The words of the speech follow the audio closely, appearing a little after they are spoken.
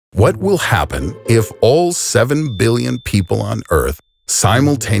What will happen if all 7 billion people on Earth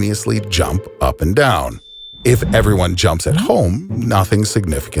simultaneously jump up and down? If everyone jumps at home, nothing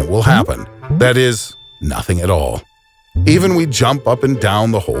significant will happen. That is, nothing at all. Even we jump up and down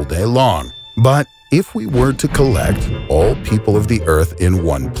the whole day long. But if we were to collect all people of the Earth in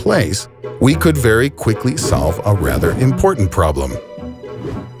one place, we could very quickly solve a rather important problem: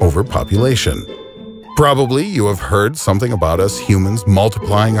 overpopulation. Probably you have heard something about us humans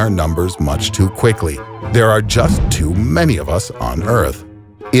multiplying our numbers much too quickly. There are just too many of us on Earth.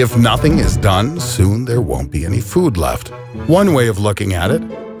 If nothing is done, soon there won't be any food left. One way of looking at it,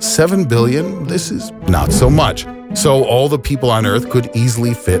 7 billion, this is not so much. So all the people on Earth could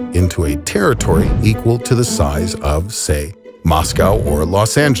easily fit into a territory equal to the size of, say, Moscow or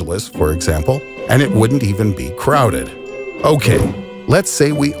Los Angeles, for example, and it wouldn't even be crowded. Okay. Let's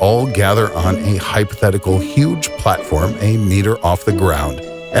say we all gather on a hypothetical huge platform a meter off the ground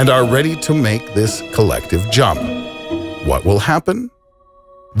and are ready to make this collective jump. What will happen?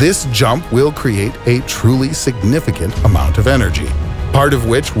 This jump will create a truly significant amount of energy, part of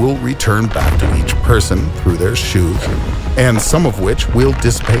which will return back to each person through their shoes, and some of which will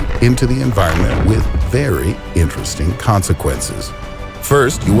dissipate into the environment with very interesting consequences.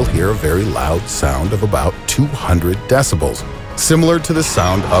 First, you will hear a very loud sound of about 200 decibels, similar to the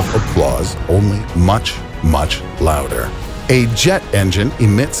sound of applause, only much, much louder. A jet engine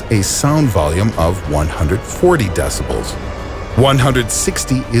emits a sound volume of 140 decibels.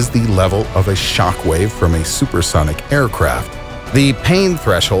 160 is the level of a shock wave from a supersonic aircraft. The pain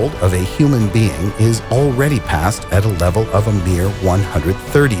threshold of a human being is already passed at a level of a mere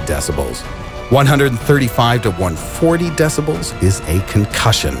 130 decibels. 135 to 140 decibels is a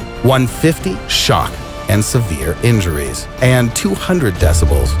concussion. 150, shock and severe injuries, and 200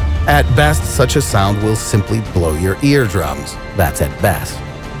 decibels. At best, such a sound will simply blow your eardrums. That's at best.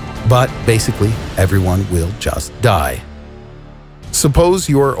 But basically, everyone will just die. Suppose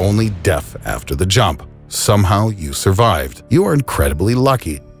you are only deaf after the jump. Somehow you survived. You are incredibly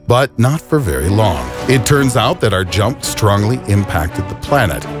lucky, but not for very long. It turns out that our jump strongly impacted the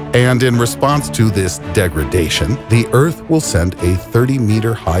planet, and in response to this degradation, the Earth will send a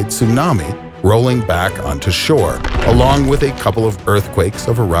 30-meter-high tsunami rolling back onto shore, along with a couple of earthquakes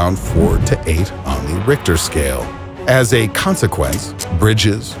of around 4 to 8 on the Richter scale. As a consequence,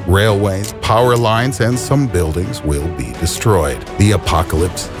 bridges, railways, power lines, and some buildings will be destroyed. The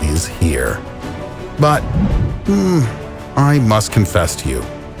apocalypse is here. But, I must confess to you,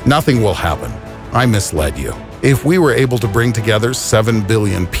 nothing will happen. I misled you. If we were able to bring together 7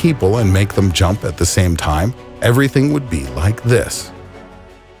 billion people and make them jump at the same time, everything would be like this.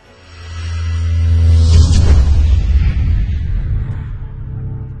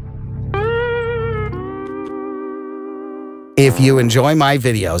 If you enjoy my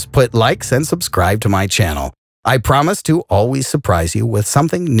videos, put likes and subscribe to my channel. I promise to always surprise you with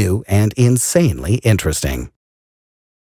something new and insanely interesting.